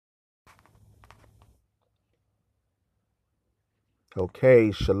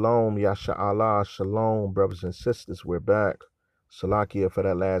Okay, shalom, yasha Allah, shalom, brothers and sisters. We're back. Salakia for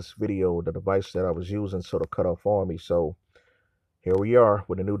that last video. The device that I was using sort of cut off on me. So here we are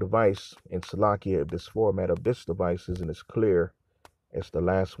with a new device. And Salakia, if this format of this device isn't as clear as the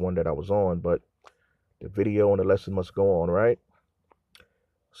last one that I was on, but the video and the lesson must go on, right?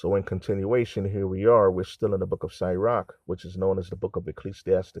 So in continuation, here we are. We're still in the book of Sirach, which is known as the book of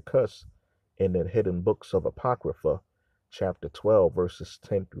Ecclesiasticus in the hidden books of Apocrypha, chapter 12, verses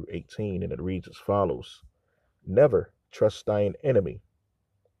 10 through 18, and it reads as follows. Never trust thine enemy.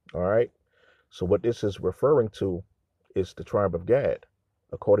 All right. So what this is referring to is the tribe of Gad.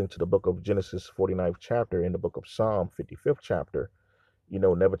 According to the book of Genesis 49th chapter and the book of Psalm 55th chapter,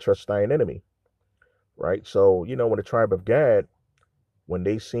 never trust thine enemy. Right. So, when the tribe of Gad, when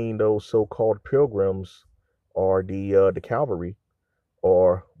they seen those so-called pilgrims or the cavalry,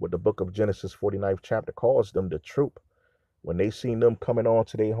 or what the book of Genesis 49th chapter calls them, the troop, when they seen them coming on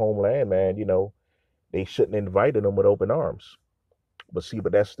to their homeland, man, they shouldn't invite them with open arms.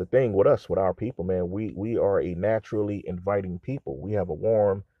 But that's the thing with us, with our people, man. We are a naturally inviting people. We have a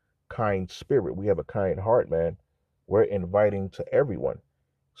warm, kind spirit. We have a kind heart, man. We're inviting to everyone.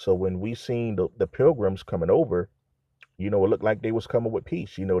 So when we seen the pilgrims coming over, it looked like they was coming with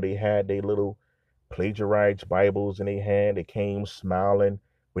peace. They had their little plagiarized Bibles in their hand. They came smiling.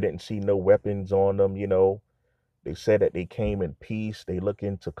 We didn't see no weapons on them. They said that they came in peace. They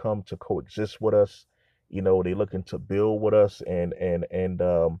looking to come to coexist with us. They looking to build with us and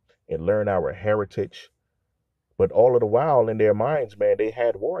learn our heritage. But all of the while in their minds, man, they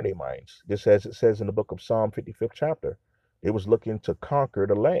had war in their minds. Just as it says in the book of Psalm 55th chapter. They was looking to conquer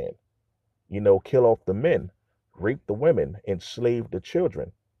the land, kill off the men, rape the women, enslave the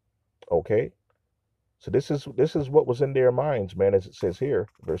children. Okay? So this is what was in their minds, man, as it says here,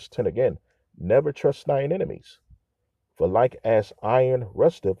 verse 10 again. Never trust thine enemies. For like as iron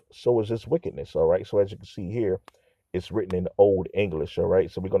rusteth, so is this wickedness. All right. So as you can see here, it's written in Old English. All right.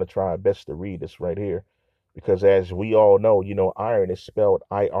 So we're going to try our best to read this right here. Because as we all know, iron is spelled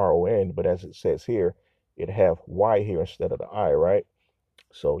IRON, but as it says here, it have Y here instead of the I, right?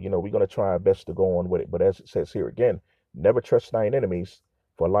 So, we're going to try our best to go on with it. But as it says here again, never trust thine enemies,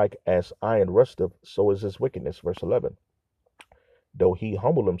 for like as iron rusteth, so is his wickedness. Verse 11. Though he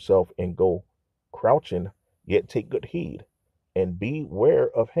humble himself and go crouching, yet take good heed, and beware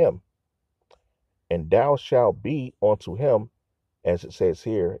of him. And thou shalt be unto him, as it says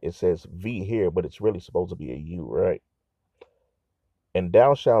here, it says V here, but it's really supposed to be a U, right? And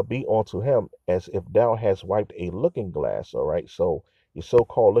thou shalt be unto him as if thou hast wiped a looking glass, all right? So your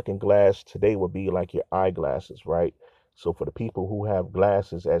so-called looking glass today would be like your eyeglasses, right? So for the people who have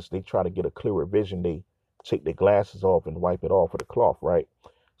glasses, as they try to get a clearer vision, they take their glasses off and wipe it off with a cloth, right?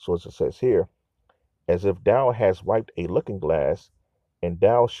 So as it says here, as if thou hast wiped a looking glass, and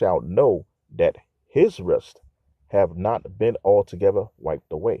thou shalt know that his rust have not been altogether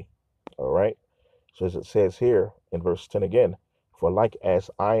wiped away. All right. So as it says here in verse 10 again, for like as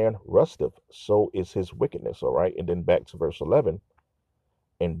iron rusteth, so is his wickedness. All right. And then back to verse 11,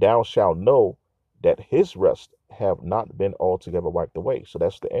 and thou shalt know that his rust have not been altogether wiped away. So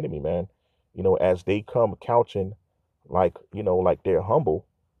that's the enemy, man. As they come couching like they're humble,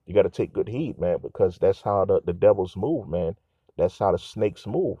 you got to take good heed, man, because that's how the devils move, man. That's how the snakes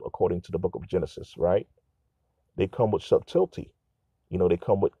move, according to the book of Genesis, right? They come with subtlety. They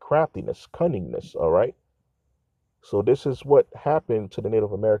come with craftiness, cunningness, all right? So this is what happened to the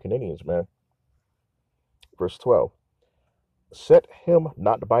Native American Indians, man. Verse 12. Set him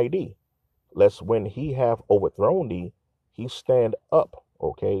not by thee, lest when he have overthrown thee, he stand up.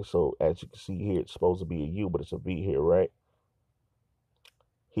 Okay, so as you can see here, it's supposed to be a U, but it's a V here, right?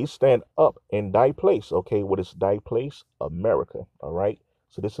 He stand up in thy place. Okay, what is thy place? America. All right.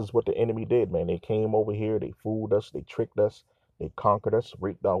 So this is what the enemy did, man. They came over here, they fooled us, they tricked us, they conquered us,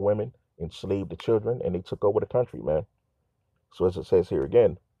 raped our women, enslaved the children, and they took over the country, man. So as it says here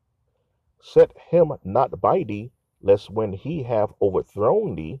again, set him not by thee, lest when he have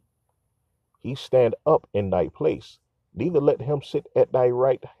overthrown thee, he stand up in thy place. Neither let him sit at thy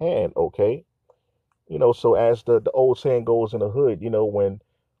right hand. Okay. So as the old saying goes in the hood,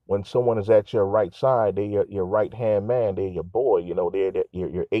 when someone is at your right side, they're your right hand man, they're your boy, they're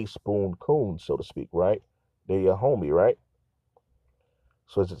your ace spoon coon, so to speak, right? They're your homie, right?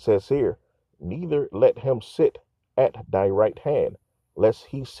 So as it says here, neither let him sit at thy right hand, lest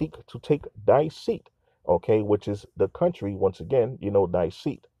he seek to take thy seat, okay, which is the country, once again, thy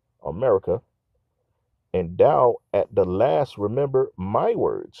seat, America, and thou at the last remember my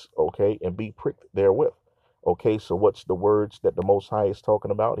words, okay, and be pricked therewith. Okay, so what's the words that the Most High is talking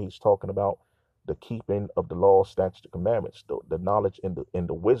about? He's talking about the keeping of the law, statutes, and commandments, the knowledge and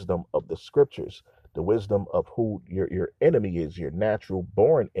the wisdom of the scriptures, the wisdom of who your enemy is, your natural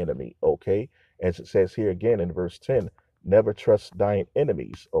born enemy, okay? As it says here again in verse 10, never trust thine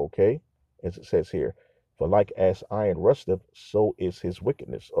enemies, okay? As it says here, for like as iron rusteth, so is his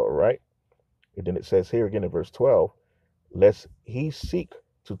wickedness, all right? And then it says here again in verse 12, lest he seek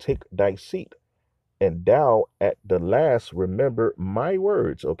to take thy seat, and thou at the last remember my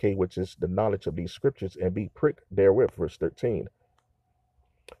words, okay, which is the knowledge of these scriptures, and be pricked therewith. Verse 13.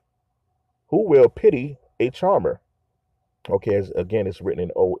 Who will pity a charmer? Okay, as again, it's written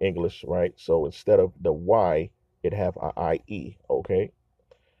in Old English, right? So instead of the Y, it have a IE, okay?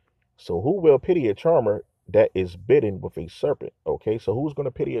 So who will pity a charmer that is bitten with a serpent? Okay, so who's going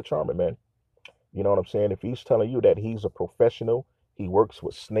to pity a charmer, man? You know what I'm saying? If he's telling you that he's a professional, he works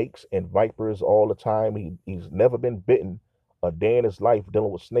with snakes and vipers all the time. He's never been bitten a day in his life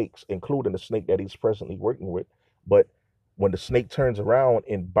dealing with snakes, including the snake that he's presently working with. But when the snake turns around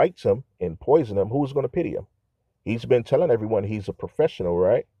and bites him and poisons him, who's going to pity him? He's been telling everyone he's a professional,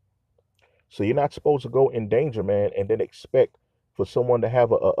 right? So you're not supposed to go in danger, man, and then expect for someone to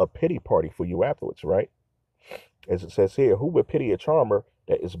have a pity party for you afterwards, right? As it says here, who would pity a charmer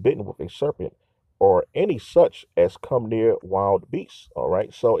that is bitten with a serpent, or any such as come near wild beasts? All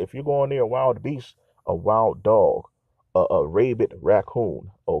right. So if you're going near a wild beast, a wild dog, a rabid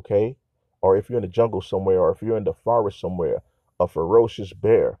raccoon, okay, or if you're in the jungle somewhere, or if you're in the forest somewhere, a ferocious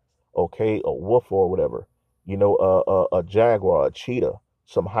bear, okay, a wolf or whatever, a jaguar, a cheetah,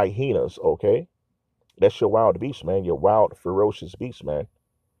 some hyenas, okay, that's your wild beast, man. Your wild, ferocious beast, man,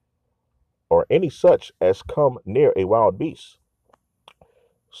 or any such as come near a wild beast.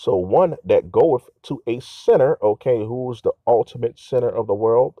 So one that goeth to a sinner, okay, who's the ultimate sinner of the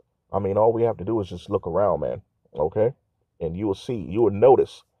world? I mean, all we have to do is just look around, man, okay? And you will see, you will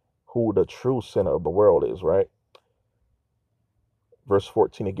notice who the true sinner of the world is, right? Verse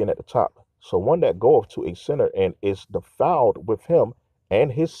 14 again at the top. So one that goeth to a sinner and is defiled with him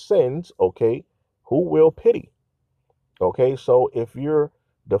and his sins, okay, who will pity? Okay, so if you're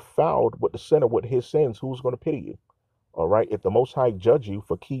defiled with the sinner with his sins, who's going to pity you? All right, if the Most High judge you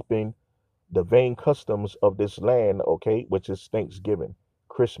for keeping the vain customs of this land, okay, which is Thanksgiving,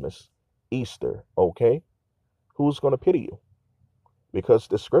 Christmas, Easter, okay, who's going to pity you? Because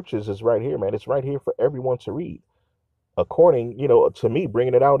the scriptures is right here, man. It's right here for everyone to read. According, to me,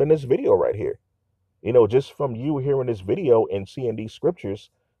 bringing it out in this video right here. Just from you hearing this video and seeing these scriptures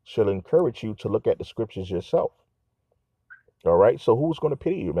should encourage you to look at the scriptures yourself. All right. So who's going to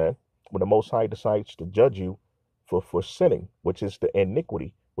pity you, man? When the Most High decides to judge you for sinning, which is the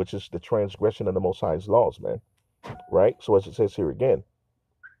iniquity, which is the transgression of the Most High's laws, man. Right? So as it says here again,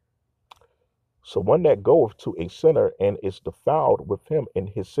 so one that goeth to a sinner and is defiled with him in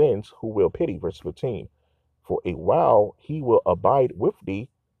his sins, who will pity? Verse 15. For a while he will abide with thee,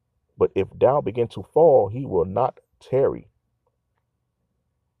 but if thou begin to fall, he will not tarry.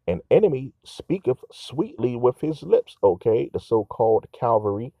 An enemy speaketh sweetly with his lips, okay? The so-called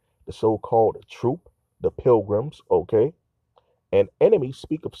cavalry, the so-called troop, the pilgrims, okay? An enemy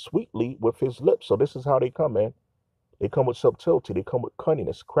speaketh sweetly with his lips. So this is how they come, man. They come with subtlety. They come with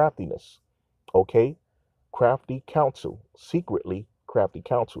cunningness, craftiness, okay? Crafty counsel, secretly crafty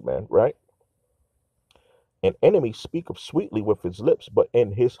counsel, man, right? An enemy speaketh sweetly with his lips, but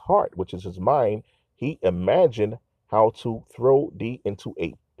in his heart, which is his mind, he imagined how to throw thee into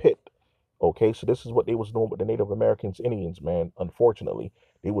a pit. Okay, so this is what they was doing with the Native Americans, Indians, man. Unfortunately,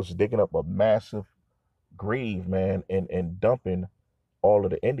 they was digging up a massive grave, man, and dumping all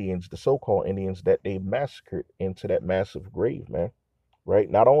of the Indians, the so-called Indians that they massacred into that massive grave, man. Right?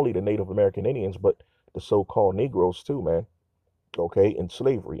 Not only the Native American Indians, but the so-called Negroes too, man. Okay, in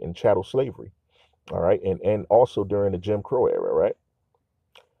slavery, in chattel slavery. All right, and also during the Jim Crow era, right?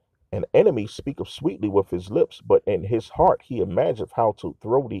 An enemy speaketh sweetly with his lips, but in his heart he imagineth how to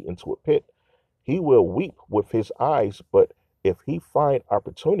throw thee into a pit. He will weep with his eyes, but if he find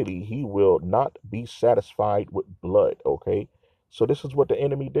opportunity, he will not be satisfied with blood. Okay, so this is what the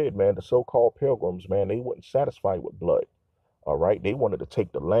enemy did, man. The so-called pilgrims, man, they weren't satisfied with blood. All right, they wanted to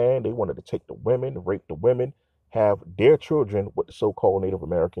take the land, they wanted to take the women, rape the women, have their children with the so-called Native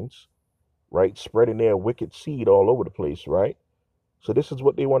Americans, right? Spreading their wicked seed all over the place, right? So this is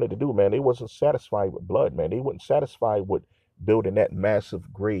what they wanted to do, man. They wasn't satisfied with blood, man. They weren't satisfied with building that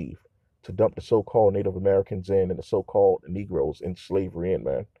massive grave to dump the so-called Native Americans in and the so-called Negroes in slavery in,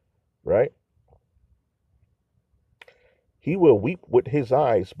 man. Right? He will weep with his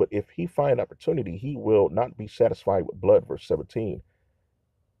eyes, but if he find opportunity, he will not be satisfied with blood. Verse 17.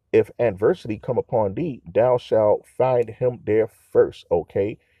 If adversity come upon thee, thou shalt find him there first.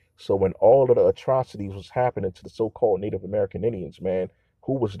 Okay. So when all of the atrocities was happening to the so-called Native American Indians, man,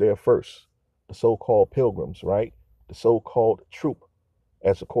 who was there first? The so-called pilgrims, right? The so-called troop,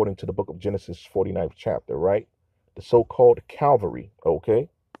 as according to the book of Genesis 49th chapter, right? The so-called Calvary, okay?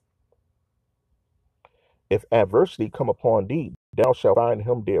 If adversity come upon thee, thou shalt find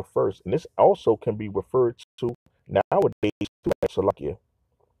him there first. And this also can be referred to nowadays to Salakia.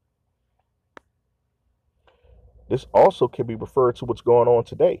 This also can be referred to what's going on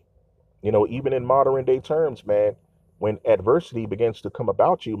today. You know, even in modern day terms, man, when adversity begins to come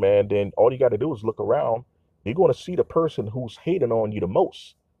about you, man, then all you got to do is look around. You're going to see the person who's hating on you the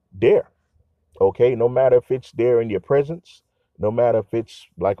most there. Okay, no matter if it's there in your presence, no matter if it's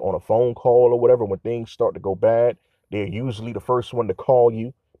like on a phone call or whatever, when things start to go bad, they're usually the first one to call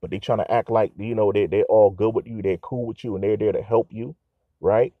you, but they trying to act like, you know, they're all good with you, they're cool with you, and they're there to help you,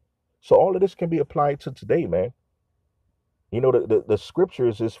 right? So all of this can be applied to today, man. You know, the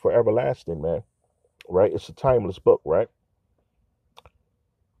scriptures is for everlasting, man, right? It's a timeless book, right?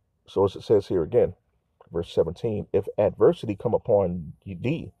 So as it says here again, verse 17, if adversity come upon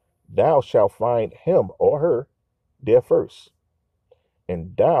thee, thou shalt find him or her there first.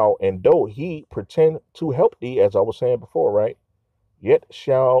 And though he pretend to help thee, as I was saying before, right? Yet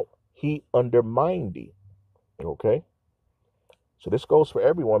shall he undermine thee. Okay. So this goes for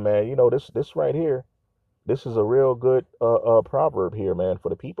everyone, man. You know, this right here, this is a real good proverb here, man, for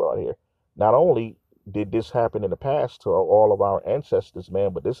the people out here. Not only did this happen in the past to all of our ancestors,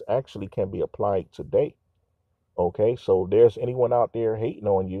 man, but this actually can be applied today. Okay. So there's anyone out there hating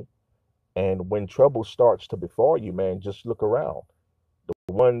on you, and when trouble starts to befall you, man, just look around.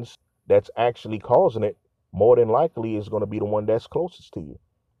 The ones that's actually causing it more than likely is going to be the one that's closest to you.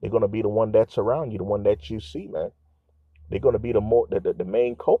 They're going to be the one that's around you, the one that you see, man. They're going to be the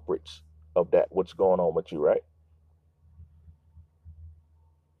main culprits of that, what's going on with you, right?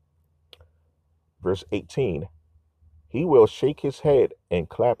 Verse 18, he will shake his head and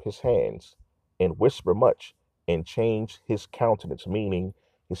clap his hands and whisper much and change his countenance, meaning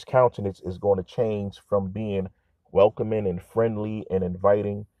his countenance is going to change from being welcoming and friendly and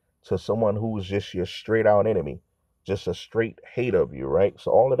inviting to someone who's just your straight out enemy, just a straight hate of you, right?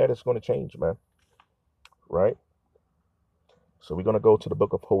 So all of that is going to change, man, right? So we're going to go to the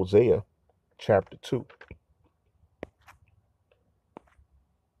book of Hosea, chapter 2.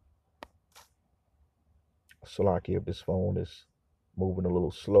 Salaki, if this phone is moving a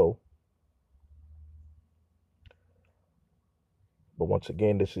little slow. But once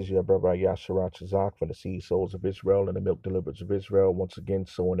again, this is your brother Yasharat Chazak from the seed souls of Israel and the milk deliverers of Israel. Once again,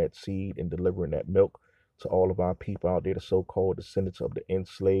 sowing that seed and delivering that milk to all of our people out there, the so-called descendants of the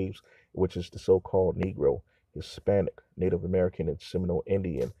enslaved, which is the so-called Negro, Hispanic, Native American, and Seminole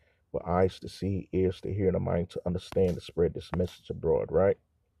Indian, with eyes to see, ears to hear, and a mind to understand to spread this message abroad, right?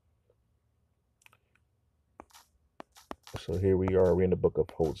 So here we are, we're in the book of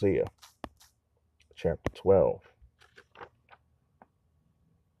Hosea, chapter 12.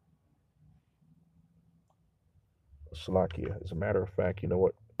 Salakia. As a matter of fact, you know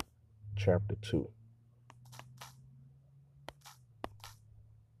what? Chapter 2.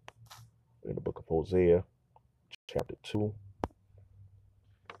 In the book of Hosea, chapter 2.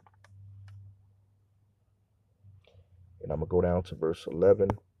 And I'm going to go down to verse 11.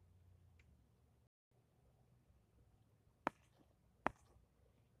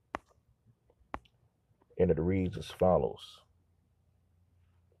 And it reads as follows.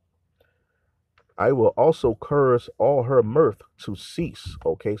 I will also curse all her mirth to cease.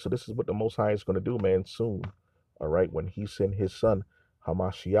 Okay, so this is what the Most High is going to do, man, soon. All right, when he sent his son,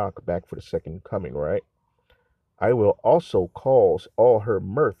 Hamashiach, back for the second coming, right? I will also cause all her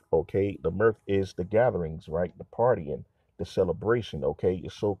mirth, okay? The mirth is the gatherings, right? The partying, the celebration, okay?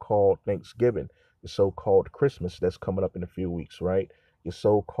 Your so-called Thanksgiving, your so-called Christmas that's coming up in a few weeks, right? Your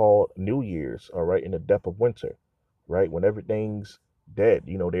so-called New Year's, all right, in the depth of winter, right? When everything's dead,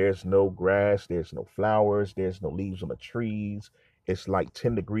 you know, there's no grass, there's no flowers, there's no leaves on the trees. It's like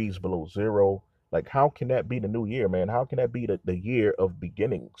 10 degrees below zero. Like, how can that be the new year, man? How can that be the year of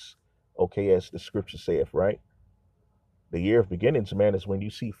beginnings? Okay, as the scripture saith, right? The year of beginnings, man, is when you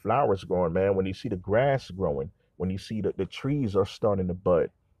see flowers growing, man, when you see the grass growing, when you see the trees are starting to bud,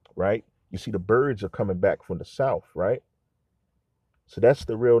 right? You see the birds are coming back from the south, right? So that's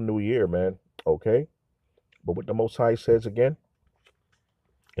the real new year, man. Okay. But what the Most High says again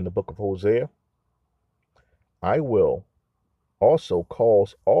in the book of Hosea, I will also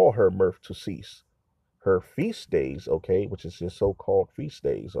cause all her mirth to cease. Her feast days, okay, which is your so-called feast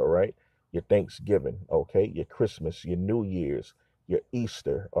days, all right? Your Thanksgiving, okay, your Christmas, your New Year's, your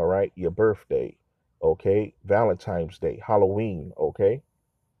Easter, all right, your birthday, okay, Valentine's Day, Halloween, okay?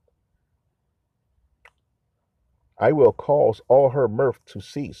 I will cause all her mirth to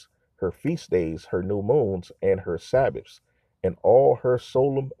cease, her feast days, her new moons, and her Sabbaths, and all her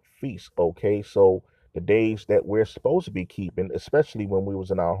solemn feasts. Okay, so the days that we're supposed to be keeping, especially when we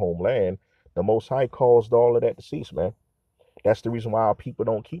was in our homeland, the Most High caused all of that to cease, man. That's the reason why our people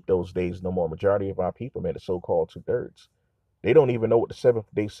don't keep those days no more. Majority of our people, man, the so-called two-thirds, they don't even know what the seventh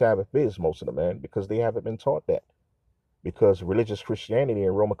day Sabbath is, most of them, man, because they haven't been taught that. Because religious Christianity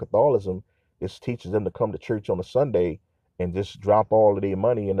and Roman Catholicism just teaches them to come to church on a Sunday and just drop all of their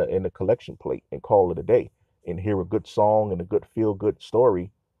money in the collection plate and call it a day and hear a good song and a good feel good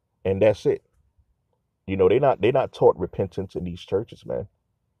story, and that's it. They're not taught repentance in these churches, man.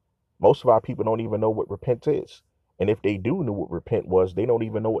 Most of our people don't even know what repent is. And if they do know what repent was, they don't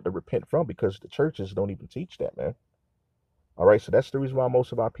even know what to repent from because the churches don't even teach that, man. All right, so that's the reason why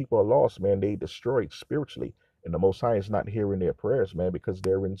most of our people are lost, man. They destroyed spiritually. And the Most High is not hearing their prayers, man, because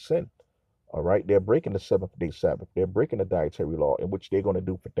they're in sin. All right, they're breaking the seventh day Sabbath. They're breaking the dietary law, in which they're going to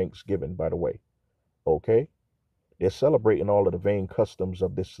do for Thanksgiving, by the way. Okay, they're celebrating all of the vain customs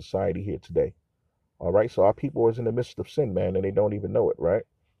of this society here today. All right, so our people is in the midst of sin, man, and they don't even know it, right?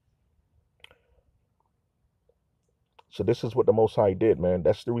 So this is what the Most High did, man.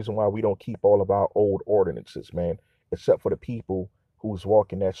 That's the reason why we don't keep all of our old ordinances, man, except for the people who's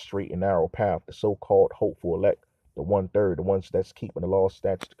walking that straight and narrow path, the so-called hopeful elect, the one-third, the ones that's keeping the law,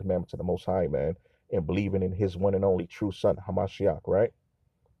 statutes, commandments of the Most High, man, and believing in His one and only true Son, Hamashiach, right?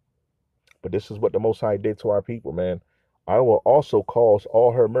 But this is what the Most High did to our people, man. I will also cause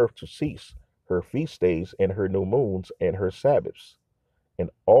all her mirth to cease, her feast days, and her new moons, and her Sabbaths, and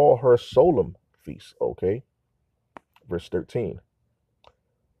all her solemn feasts. Okay, verse 13.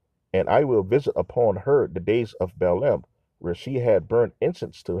 And I will visit upon her the days of B.I.L.E, where she had burned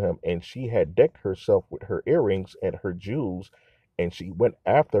incense to him, and she had decked herself with her earrings and her jewels, and she went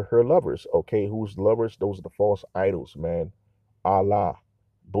after her lovers. Okay, who's lovers? Those are the false idols, man. Allah,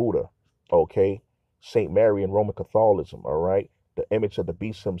 Buddha, okay, Saint Mary in Roman Catholicism, all right, the image of the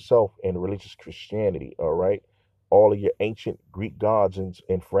beast himself in religious Christianity, all right, all of your ancient Greek gods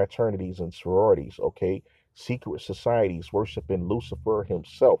and fraternities and sororities, okay, secret societies worshiping Lucifer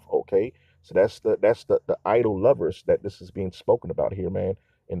himself, okay. So that's the idol lovers that this is being spoken about here, man,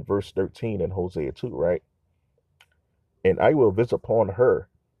 in verse 13 in Hosea 2, right? And I will visit upon her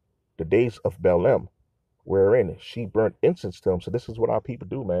the days of B.I.L.E, wherein she burnt incense to him. So this is what our people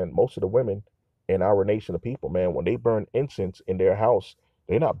do, man. Most of the women in our nation of people, man, when they burn incense in their house,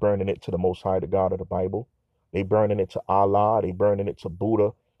 they're not burning it to the Most High, the God of the Bible. They burning it to Allah. They burning it to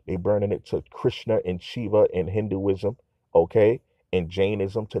Buddha. They burning it to Krishna and Shiva in Hinduism, okay, and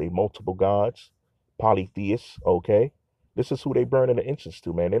Jainism to the multiple gods, polytheists, okay. This is who they burning the incense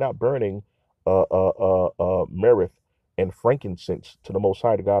to, man. They're not burning myrrh and frankincense to the Most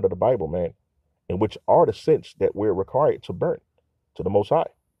High, the God of the Bible, man, and which are the scents that we're required to burn to the Most High,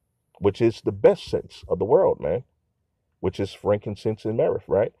 which is the best scents of the world, man, which is frankincense and myrrh,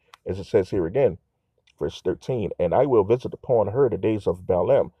 right? As it says here again, verse 13, and I will visit upon her the days of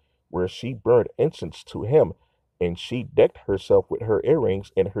B.I.L.E, where she burned incense to him, and she decked herself with her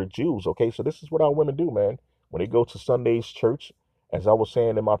earrings and her jewels. Okay, so this is what our women do, man. When they go to Sunday's church, as I was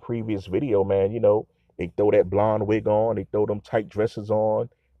saying in my previous video, man, they throw that blonde wig on, they throw them tight dresses on,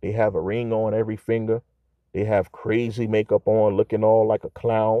 they have a ring on every finger, they have crazy makeup on, looking all like a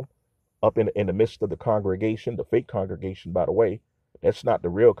clown up in the midst of the congregation, the fake congregation, by the way. That's not the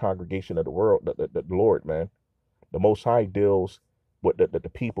real congregation of the world, the Lord, man. The Most High deals with the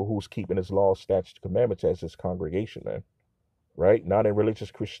people who's keeping his laws, statutes, commandments as his congregation, man. Right? Not in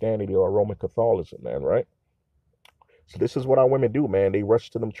religious Christianity or Roman Catholicism, man, right? So this is what our women do, man. They rush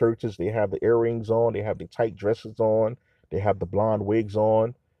to them churches. They have the earrings on. They have the tight dresses on. They have the blonde wigs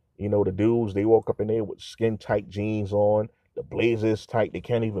on. The dudes, they woke up in there with skin tight jeans on. The blazer is tight. They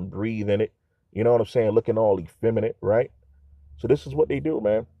can't even breathe in it. You know what I'm saying? Looking all effeminate, right? So this is what they do,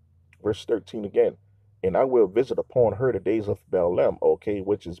 man. Verse 13 again. And I will visit upon her the days of B.I.L.E, okay,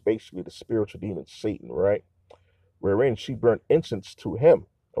 which is basically the spiritual demon Satan, right? Wherein she burnt incense to him,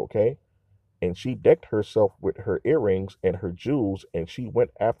 okay? And she decked herself with her earrings and her jewels, and she went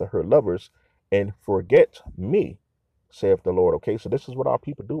after her lovers and forget me, saith the Lord. Okay, so this is what our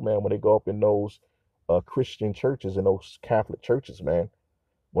people do, man, when they go up in those Christian churches and those Catholic churches, man.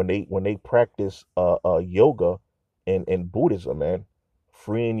 When they practice yoga and Buddhism, man,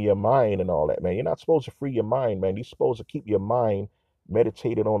 freeing your mind and all that, man. You're not supposed to free your mind, man. You're supposed to keep your mind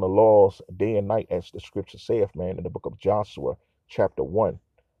meditated on the laws day and night, as the scripture saith, man, in the book of Joshua, chapter 1.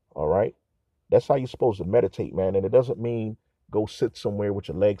 All right. That's how you're supposed to meditate, man. And it doesn't mean go sit somewhere with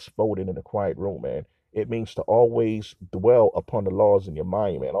your legs folded in a quiet room, man. It means to always dwell upon the laws in your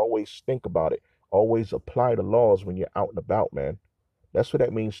mind, man. Always think about it. Always apply the laws when you're out and about, man. That's what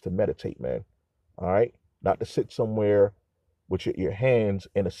that means to meditate, man. All right? Not to sit somewhere with your hands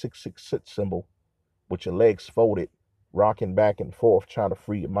in a 666 symbol with your legs folded, rocking back and forth, trying to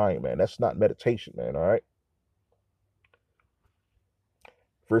free your mind, man. That's not meditation, man. All right?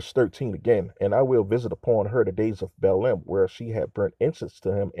 Verse 13 again, and I will visit upon her the days of B.I.B.L.E, where she had burnt incense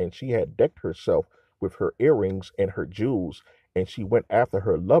to him, and she had decked herself with her earrings and her jewels, and she went after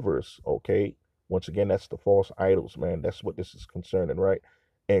her lovers. Okay, once again, that's the false idols, man. That's what this is concerning, right?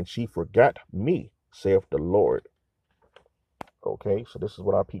 And she forgot me, saith the Lord. Okay, so this is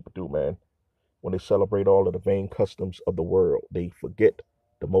what our people do, man. When they celebrate all of the vain customs of the world, they forget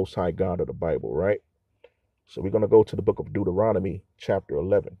the Most High God of the Bible, right? So we're going to go to the book of Deuteronomy, chapter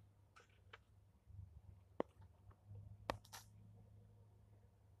 11.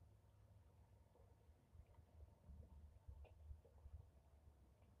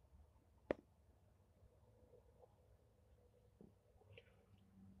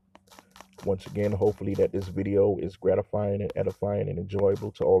 Once again, hopefully that this video is gratifying and edifying and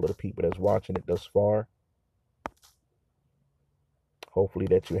enjoyable to all of the people that's watching it thus far. Hopefully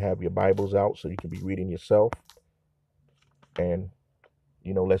that you have your Bibles out so you can be reading yourself. And,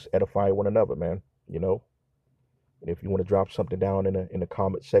 let's edify one another, man. And if you want to drop something down in the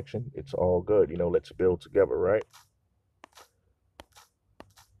comment section, it's all good. Let's build together, right?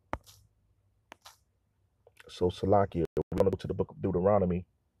 So, Salakia, we're going to go to the book of Deuteronomy,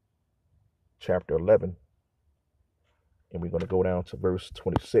 chapter 11, and we're going to go down to verse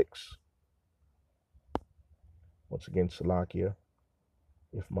 26. Once again, Salakia,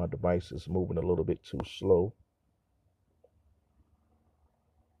 if my device is moving a little bit too slow.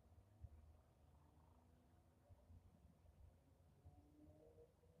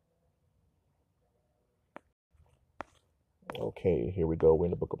 Okay, here we go. We're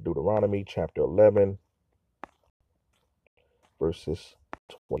in the book of Deuteronomy, chapter 11, verses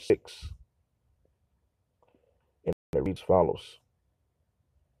 26. And it reads follows.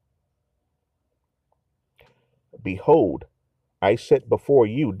 Behold, I set before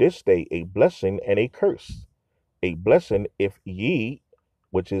you this day a blessing and a curse. A blessing if ye,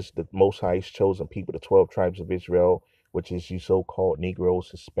 which is the Most High's chosen people, the 12 tribes of Israel, which is you so-called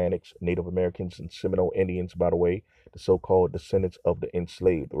Negroes, Hispanics, Native Americans, and Seminole Indians, by the way, the so-called descendants of the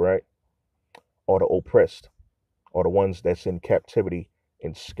enslaved, right? Or the oppressed, or the ones that's in captivity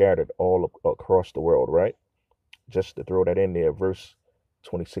and scattered all across the world, right? Just to throw that in there, verse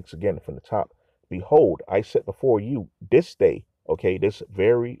 26 again from the top. Behold, I set before you this day, okay, this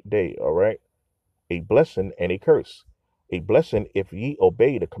very day, all right, a blessing and a curse. A blessing if ye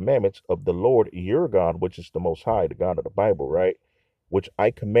obey the commandments of the Lord your God, which is the Most High, the God of the Bible, right? Which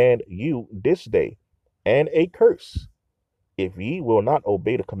I command you this day, and a curse if ye will not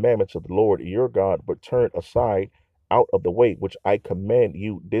obey the commandments of the Lord your God, but turn aside out of the way which I command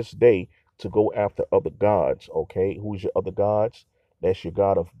you this day to go after other gods. Okay, who's your other gods? That's your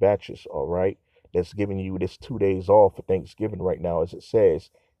God of Bacchus, all right? That's giving you this 2 days off for Thanksgiving right now, as it says,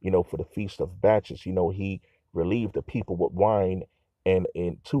 for the feast of Bacchus. He relieved the people with wine and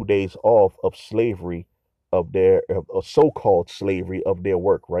in 2 days off of slavery of their so-called slavery of their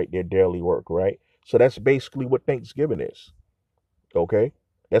work, right? Their daily work, right? So that's basically what Thanksgiving is. Okay,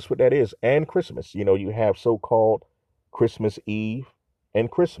 that's what that is. And Christmas, you have so-called Christmas Eve and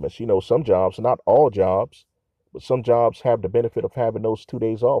Christmas. Some jobs, not all jobs, but some jobs have the benefit of having those 2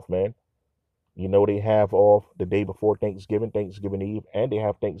 days off, man. They have off the day before Thanksgiving, Thanksgiving Eve, and they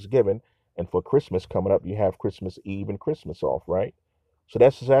have Thanksgiving. And for Christmas coming up, you have Christmas Eve and Christmas off, right? So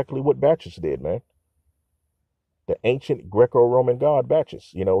that's exactly what Bacchus did, man. The ancient Greco-Roman god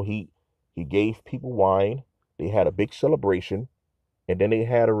Bacchus, he gave people wine. They had a big celebration, and then they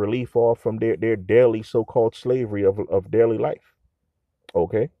had a relief off from their daily so-called slavery of daily life.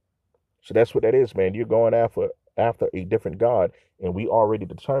 Okay, so that's what that is, man. You're going after a different god, and we already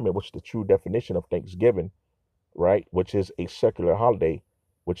determined what's the true definition of Thanksgiving, right? Which is a secular holiday,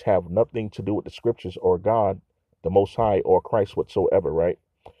 which have nothing to do with the scriptures or God, the Most High, or Christ whatsoever, right?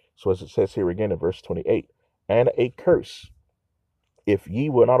 So as it says here again in verse 28, and a curse if ye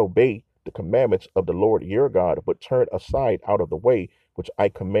will not obey the commandments of the Lord your God, but turn aside out of the way which I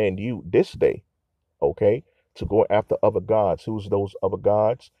command you this day, okay, to go after other gods. Who's those other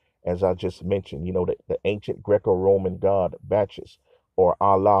gods? As I just mentioned, the ancient Greco-Roman god Bacchus, or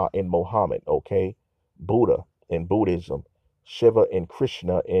Allah in Mohammed, okay, Buddha in Buddhism, Shiva and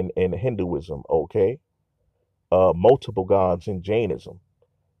Krishna in Hinduism, okay, multiple gods in Jainism,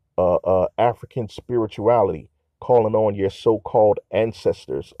 African spirituality, calling on your so-called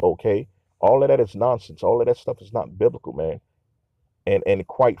ancestors. Okay, all of that is nonsense. All of that stuff is not biblical, man. And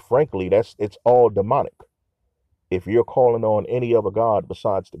quite frankly, it's all demonic. If you're calling on any other God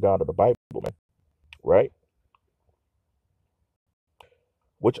besides the God of the Bible, man, right?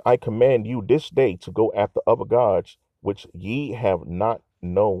 Which I command you this day to go after other gods which ye have not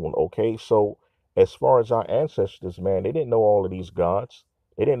known. Okay, so as far as our ancestors, man, they didn't know all of these gods.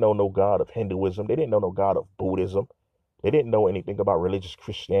 They didn't know no God of Hinduism. They didn't know no God of Buddhism. They didn't know anything about religious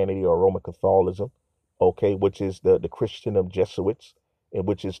Christianity or Roman Catholicism, okay, which is the Christian of Jesuits, and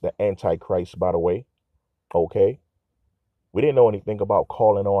which is the Antichrist, by the way, okay. We didn't know anything about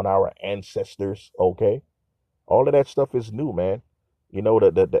calling on our ancestors, okay. All of that stuff is new, man. You know,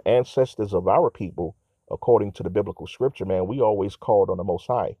 the ancestors of our people, according to the biblical scripture, man, we always called on the Most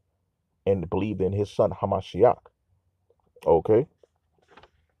High and believed in his son, Hamashiach, okay.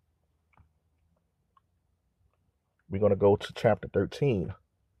 We're going to go to chapter 13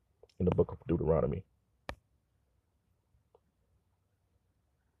 in the book of Deuteronomy.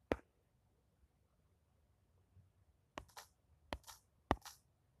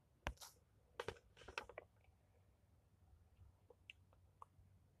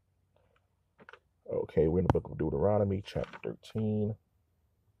 Okay, we're in the book of Deuteronomy, chapter 13.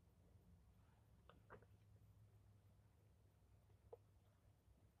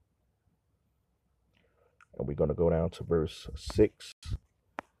 And we're going to go down to verse 6,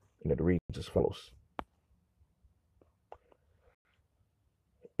 and it reads as follows.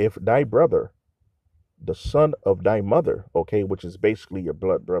 If thy brother, the son of thy mother, okay, which is basically your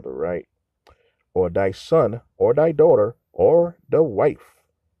blood brother, right? Or thy son, or thy daughter, or the wife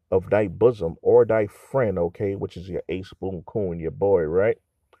of thy bosom, or thy friend, okay, which is your ace boom coon, your boy, right?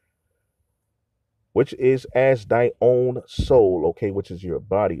 Which is as thy own soul, okay, which is your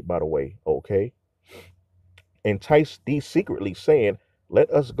body, by the way, okay, entice thee secretly, saying, "Let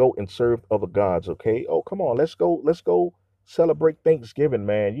us go and serve other gods." Okay. Oh, come on, let's go celebrate Thanksgiving,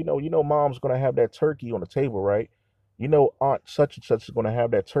 man. Mom's gonna have that turkey on the table, right? Aunt such and such is gonna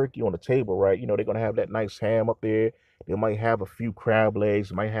have that turkey on the table, right? They're gonna have that nice ham up there. They might have a few crab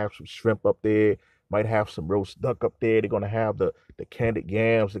legs, might have some shrimp up there, might have some roast duck up there. They're gonna have the candied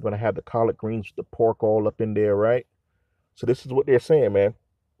yams, they're gonna have the collard greens with the pork all up in there, right? So this is what they're saying, man,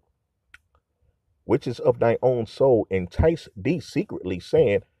 which is of thy own soul, entice thee secretly,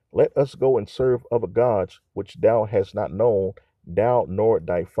 saying, Let us go and serve other gods, which thou hast not known, thou nor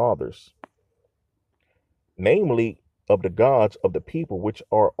thy fathers, namely of the gods of the people which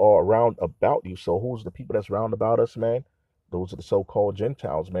are around about you. So who's the people that's round about us, man? Those are the so-called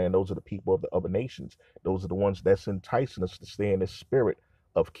Gentiles, man. Those are the people of the other nations. Those are the ones that's enticing us to stay in this spirit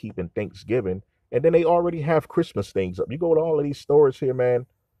of keeping Thanksgiving. And then they already have Christmas things up. You go to all of these stores here, man.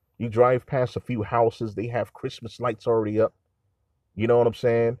 You drive past a few houses, they have Christmas lights already up. You know what I'm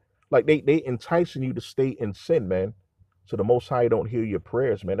saying? Like they enticing you to stay in sin, man. So the Most High don't hear your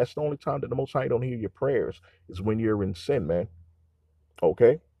prayers, man. That's the only time that the Most High don't hear your prayers is when you're in sin, man.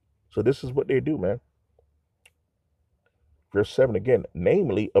 Okay? So this is what they do, man. Verse 7 again,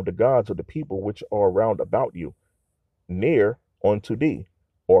 namely of the gods of the people which are round about you, near unto thee,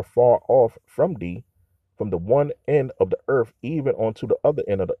 or far off from thee, from the one end of the earth even unto the other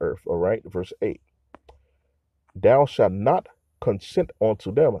end of the earth. All right, verse 8. Thou shalt not consent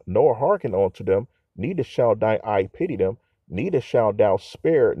unto them, nor hearken unto them, neither shall thy eye pity them, neither shalt thou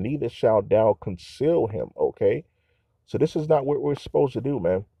spare, neither shalt thou conceal him. Okay? So this is not what we're supposed to do,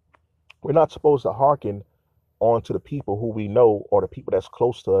 man. We're not supposed to hearken on to the people who we know or the people that's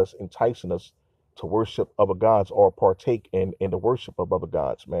close to us, enticing us to worship other gods or partake in the worship of other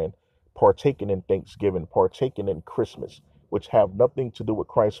gods, man. Partaking in Thanksgiving, partaking in Christmas, which have nothing to do with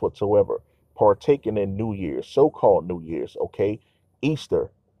Christ whatsoever. Partaking in New Year's, so-called New Year's, okay?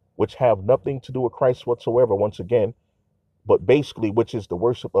 Easter, which have nothing to do with Christ whatsoever, once again, but basically, which is the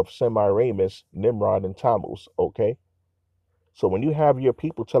worship of Semiramis, Nimrod, and Tammuz, okay? So when you have your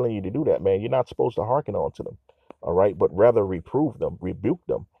people telling you to do that, man, you're not supposed to hearken on to them, all right? But rather reprove them, rebuke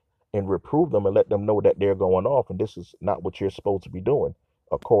them, and reprove them and let them know that they're going off, and this is not what you're supposed to be doing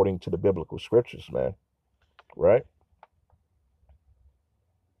according to the biblical scriptures, man, right?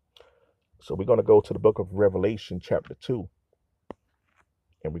 So we're going to go to the book of Revelation, chapter 2,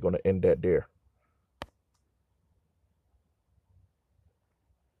 and we're going to end that there.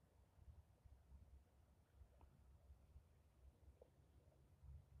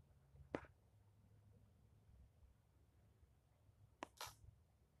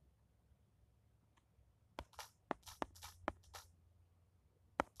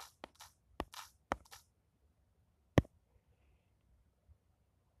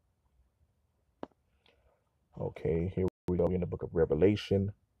 Okay, here we go in the book of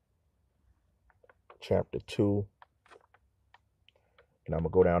Revelation, chapter 2, And I'm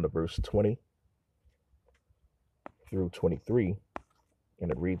going to go down to verse 20 through 23,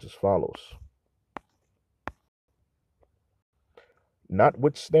 and it reads as follows.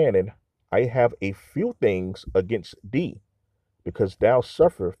 Notwithstanding, I have a few things against thee, because thou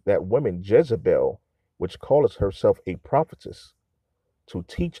sufferest that woman Jezebel, which calleth herself a prophetess, to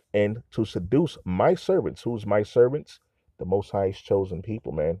teach and to seduce my servants. Who's my servants? The Most High's chosen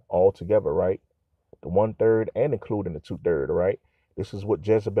people, man, all together, right? The 1/3 and including the 2/3, right? This is what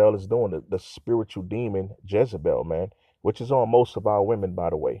Jezebel is doing, the spiritual demon Jezebel, man, which is on most of our women, by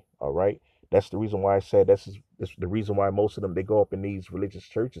the way, all right? That's the reason why I said this the reason why most of them, they go up in these religious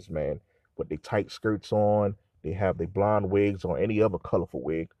churches, man, with they tight skirts on, they have their blonde wigs or any other colorful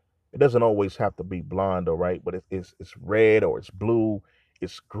wig. It doesn't always have to be blonde, all right, but it's red or it's blue,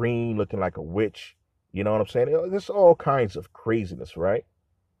 it's green, looking like a witch. You know what I'm saying? There's all kinds of craziness, right?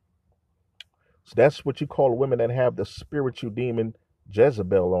 So that's what you call women that have the spiritual demon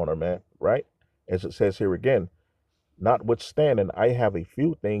Jezebel on her, man, right? As it says here again, notwithstanding, I have a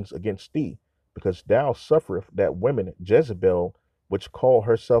few things against thee, because thou sufferest that woman Jezebel, which call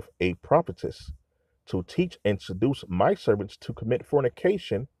herself a prophetess, to teach and seduce my servants to commit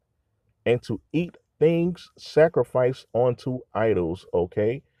fornication and to eat things sacrificed unto idols.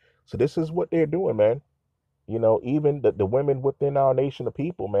 Okay. So this is what they're doing, man. Even the women within our nation of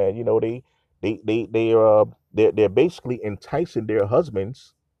people, man, they're basically enticing their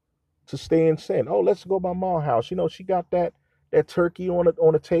husbands to stay in sin. Oh, let's go by my house. She got that turkey on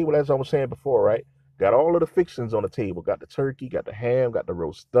the table, as I was saying before, right? Got all of the fixings on the table. Got the turkey, got the ham, got the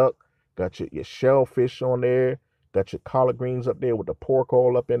roast duck, got your shellfish on there, got your collard greens up there with the pork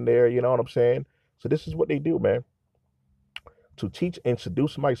all up in there. You know what I'm saying? So this is what they do, man, to teach and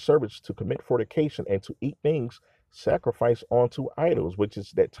seduce my servants to commit fornication and to eat things sacrificed unto idols, which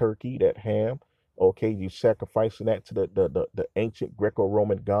is that turkey, that ham. Okay, you sacrificing that to the ancient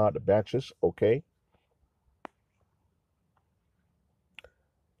Greco-Roman god, the Bacchus. Okay,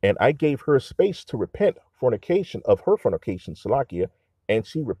 and I gave her space to repent fornication of her fornication, Salakia, and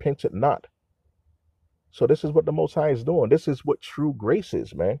she repented not. So this is what the Most High is doing. This is what true grace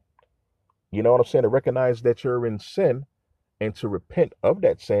is, man. You know what I'm saying? To recognize that you're in sin and to repent of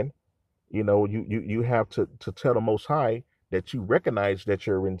that sin. You have to tell the Most High that you recognize that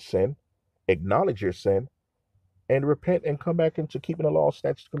you're in sin, acknowledge your sin, and repent and come back into keeping the law,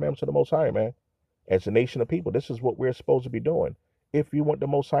 statutes, commandments of the Most High, man. As a nation of people, this is what we're supposed to be doing. If you want the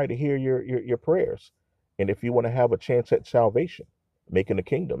Most High to hear your prayers, and if you want to have a chance at salvation, making the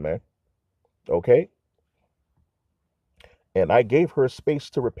kingdom, man. Okay? And I gave her space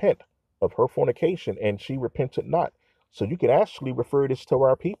to repent of her fornication, and she repented not. So you can actually refer this to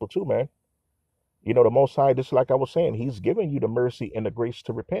our people too, man. The Most High, just like I was saying, He's giving you the mercy and the grace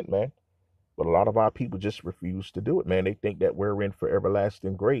to repent, man. But a lot of our people just refuse to do it, man. They think that we're in for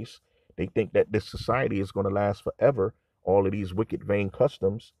everlasting grace. They think that this society is going to last forever, all of these wicked, vain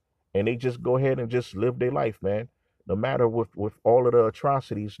customs. And they just go ahead and just live their life, man. No matter with all of the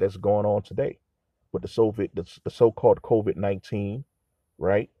atrocities that's going on today with the so-called COVID-19,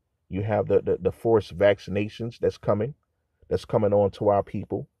 right? You have the forced vaccinations that's coming on to our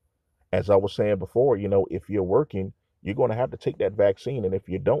people. As I was saying before, if you're working, you're going to have to take that vaccine. And if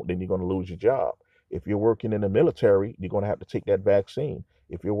you don't, then you're going to lose your job. If you're working in the military, you're going to have to take that vaccine.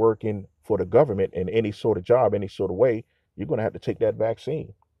 If you're working for the government in any sort of job, any sort of way, you're going to have to take that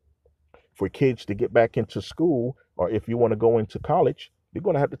vaccine. For kids to get back into school, or if you want to go into college, you're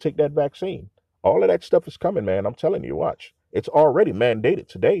going to have to take that vaccine. All of that stuff is coming, man. I'm telling you, watch. It's already mandated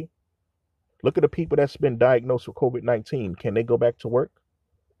today. Look at the people that's been diagnosed with COVID-19. Can they go back to work?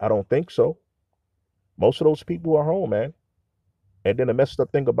 I don't think so. Most of those people are home, man. And then the messed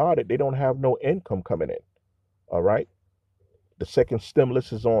up thing about it, they don't have no income coming in. All right. The second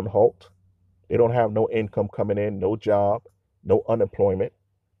stimulus is on halt. They don't have no income coming in, no job, no unemployment,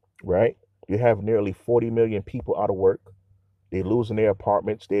 right? You have nearly 40 million people out of work. They're losing their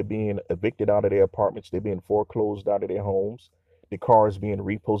apartments. They're being evicted out of their apartments. They're being foreclosed out of their homes. The cars being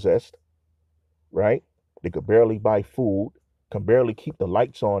repossessed, right? They could barely buy food, can barely keep the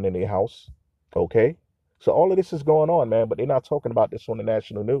lights on in their house. Okay. So all of this is going on, man, but they're not talking about this on the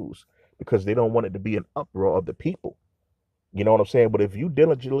national news because they don't want it to be an uproar of the people. You know what I'm saying? But if you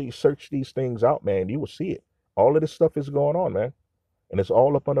diligently search these things out, man, you will see it. All of this stuff is going on, man. And it's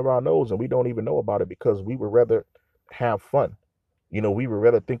all up under our nose, and we don't even know about it because we would rather have fun. We would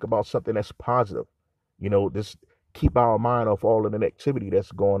rather think about something that's positive. Just keep our mind off all of the activity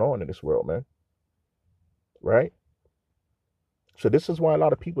that's going on in this world, man. Right? So this is why a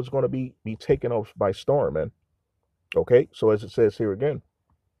lot of people is going to be taken off by storm, man. Okay, so as it says here again,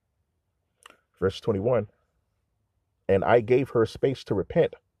 verse 21, And I gave her space to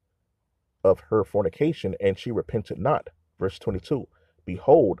repent of her fornication, and she repented not. Verse 22.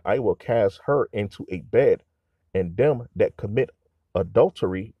 Behold, I will cast her into a bed, and them that commit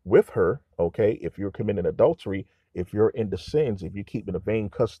adultery with her. Okay, if you're committing adultery, if you're in the sins, if you're keeping the vain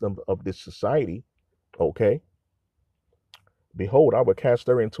customs of this society, okay, behold, I will cast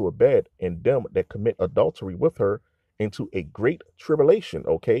her into a bed, and them that commit adultery with her into a great tribulation.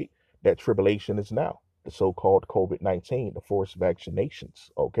 Okay, that tribulation is now the so-called COVID-19, the forced vaccinations.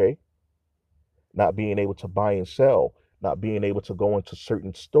 Okay, not being able to buy and sell, not being able to go into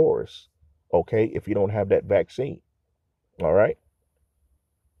certain stores, okay, if you don't have that vaccine. All right.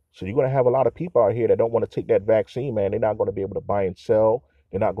 So you're going to have a lot of people out here that don't want to take that vaccine, man. They're not going to be able to buy and sell.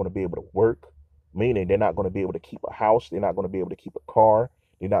 They're not going to be able to work, meaning they're not going to be able to keep a house. They're not going to be able to keep a car.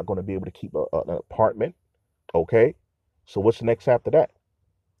 They're not going to be able to keep an apartment. Okay. So what's next after that?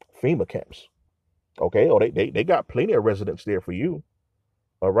 FEMA camps. Okay. Oh, they got plenty of residents there for you.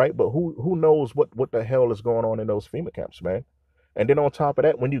 All right, but who knows what the hell is going on in those FEMA camps, man? And then on top of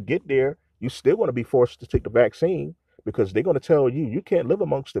that, when you get there, you still going to be forced to take the vaccine because they're going to tell you you can't live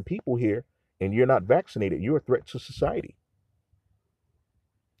amongst the people here and you're not vaccinated. You're a threat to society.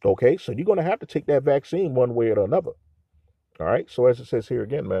 Okay, so you're going to have to take that vaccine one way or another. All right, so as it says here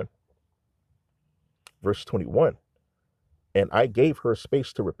again, man, verse 21, and I gave her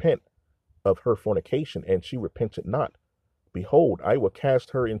space to repent of her fornication, and she repented not. Behold, I will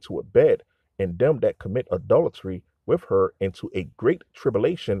cast her into a bed, and them that commit adultery with her into a great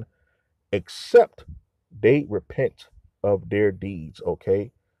tribulation, except they repent of their deeds.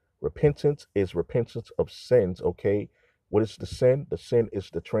 Okay. Repentance is repentance of sins. Okay. What is the sin? The sin is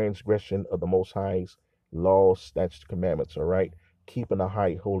the transgression of the Most High's laws, statutes, commandments. All right. Keeping the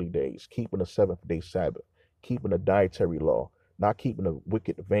high holy days, keeping the seventh day Sabbath, keeping the dietary law, not keeping the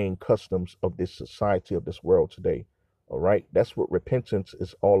wicked, vain customs of this society, of this world today. All right. That's what repentance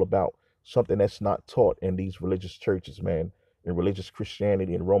is all about. Something that's not taught in these religious churches, man, in religious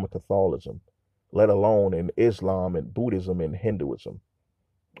Christianity and Roman Catholicism, let alone in Islam and Buddhism and Hinduism.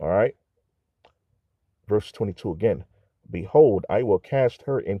 All right. Verse 22 again. Behold, I will cast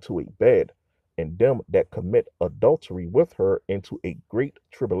her into a bed, and them that commit adultery with her into a great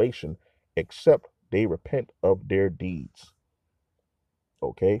tribulation, except they repent of their deeds.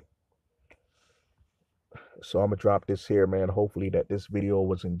 Okay. So I'm gonna drop this here, man. Hopefully that this video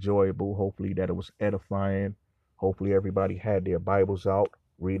was enjoyable. Hopefully that it was edifying. Hopefully everybody had their Bibles out,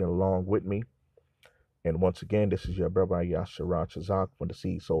 reading along with me. And once again, this is your brother Yasharat Chazak from the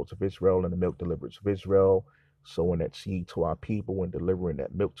seed souls of Israel and the milk deliverers of Israel, sowing that seed to our people and delivering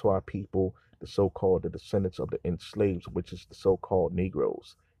that milk to our people, the so-called the descendants of the enslaved, which is the so-called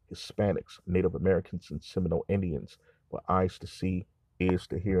Negroes, Hispanics, Native Americans, and Seminole Indians, with eyes to see, ears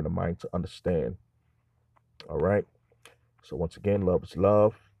to hear, and a mind to understand. All right. So once again, love is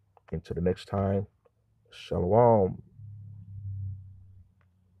love. Until the next time, shalom.